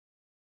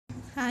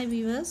Hi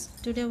viewers,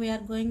 today we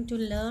are going to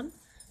learn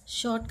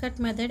shortcut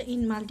method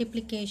in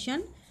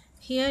multiplication.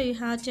 Here you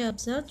have to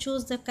observe,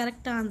 choose the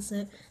correct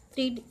answer.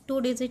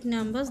 Two-digit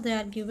numbers they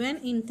are given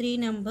in 3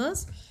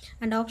 numbers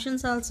and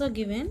options also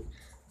given.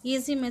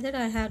 Easy method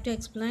I have to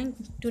explain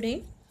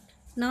today.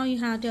 Now you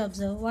have to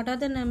observe what are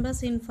the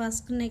numbers in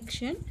first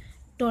connection.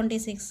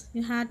 26.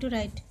 You have to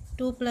write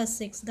 2 plus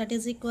 6 that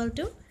is equal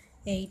to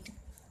 8.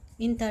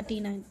 In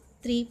 39,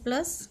 3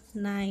 plus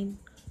 9,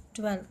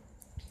 12.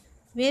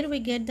 Where we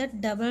get that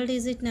double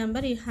digit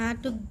number, you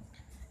have to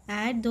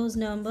add those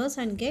numbers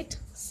and get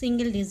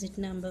single digit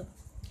number.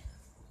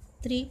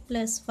 3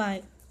 plus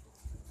 5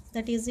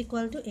 that is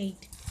equal to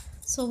 8.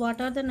 So what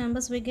are the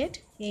numbers we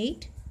get?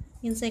 8.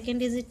 In second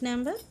digit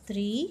number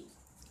 3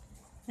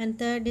 and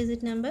third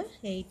digit number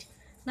 8.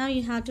 Now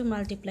you have to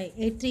multiply.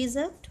 8 3s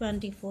are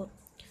 24.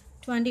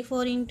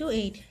 24 into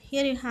 8.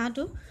 Here you have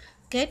to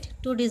get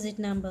two digit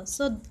number.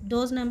 So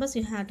those numbers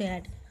you have to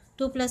add.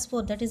 2 plus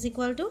 4 that is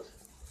equal to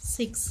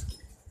 6.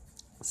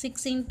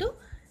 6 into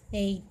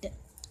 8.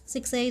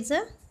 6 8s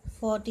are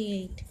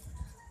 48.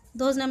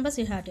 Those numbers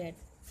you have to add.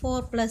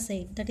 4 plus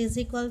 8 that is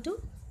equal to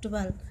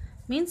 12.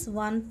 Means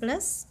 1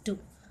 plus 2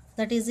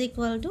 that is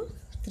equal to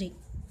 3.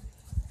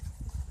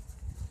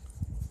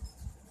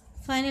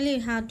 Finally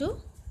you have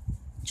to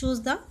choose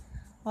the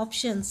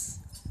options.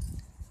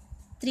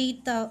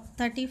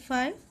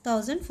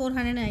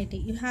 35,480.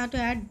 You have to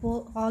add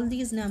all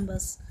these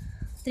numbers.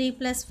 3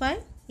 plus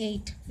 5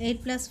 8.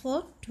 8 plus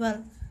 4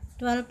 12.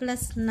 12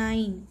 plus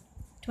 9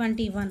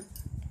 21.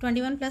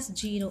 21 plus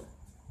 0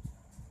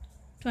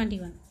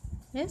 21.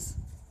 Yes,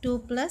 2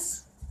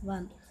 plus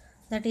 1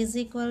 that is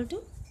equal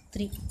to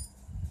 3.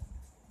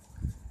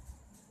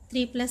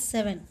 3 plus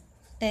 7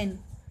 10.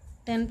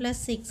 10 plus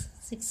 6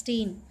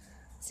 16.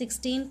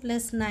 16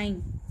 plus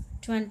 9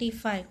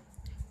 25.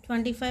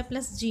 25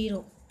 plus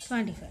 0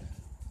 25.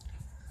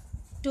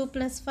 2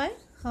 plus 5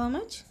 how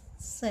much?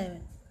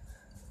 7.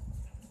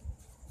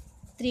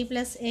 3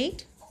 plus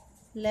 8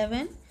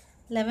 11.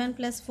 11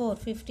 plus 4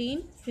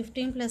 15.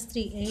 15 plus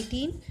 3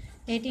 18.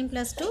 18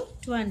 plus 2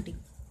 20.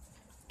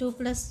 2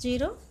 plus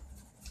 0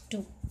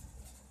 2.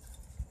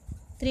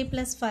 3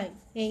 plus 5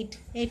 8.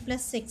 8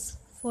 plus 6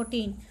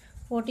 14.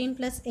 14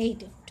 plus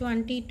 8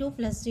 22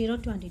 plus 0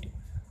 22.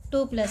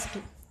 2 plus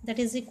 2 that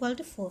is equal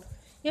to 4.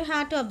 You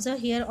have to observe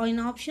here in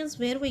options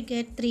where we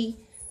get 3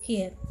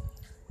 here.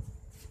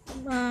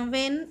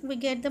 When we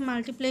get the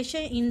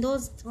multiplication in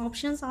those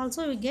options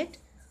also we get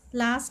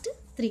last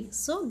 3.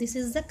 So this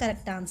is the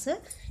correct answer.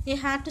 You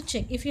have to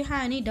check. If you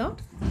have any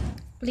doubt,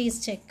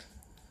 please check.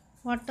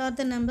 What are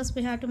the numbers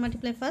we have to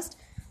multiply first?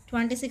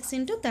 26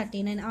 into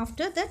 39.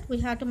 After that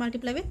we have to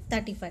multiply with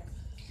 35.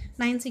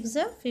 9 6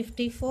 are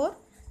 54.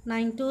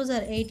 9 2s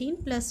are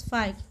 18 plus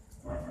 5.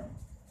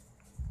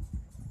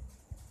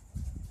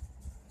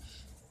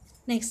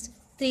 Next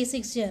 3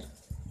 6 are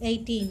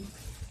 18.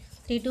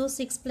 3 2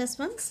 6 plus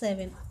 1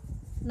 7.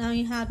 Now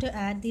you have to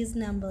add these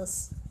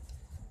numbers.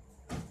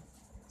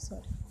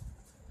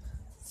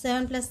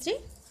 7 plus 3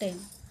 10.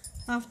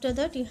 After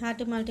that you have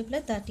to multiply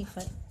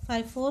 35.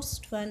 5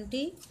 4s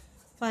 20.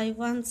 5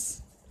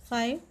 1s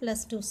 5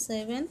 plus 2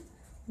 7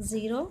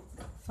 0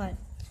 5.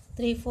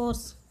 3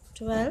 4s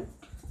 12.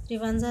 3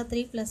 1s are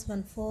 3 plus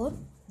 1 4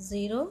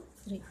 0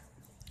 3.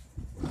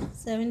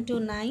 7 2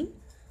 9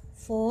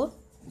 4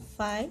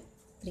 5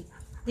 3.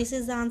 This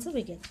is the answer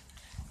we get.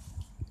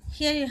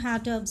 Here you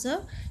have to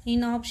observe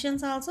in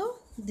options also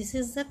this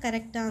is the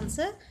correct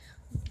answer.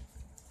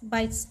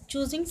 By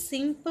choosing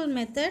simple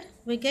method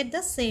we get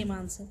the same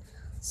answer.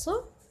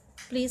 So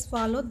please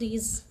follow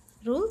these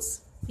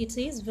rules. It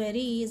is very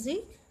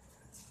easy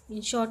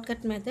in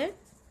shortcut method.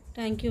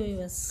 Thank you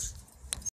viewers.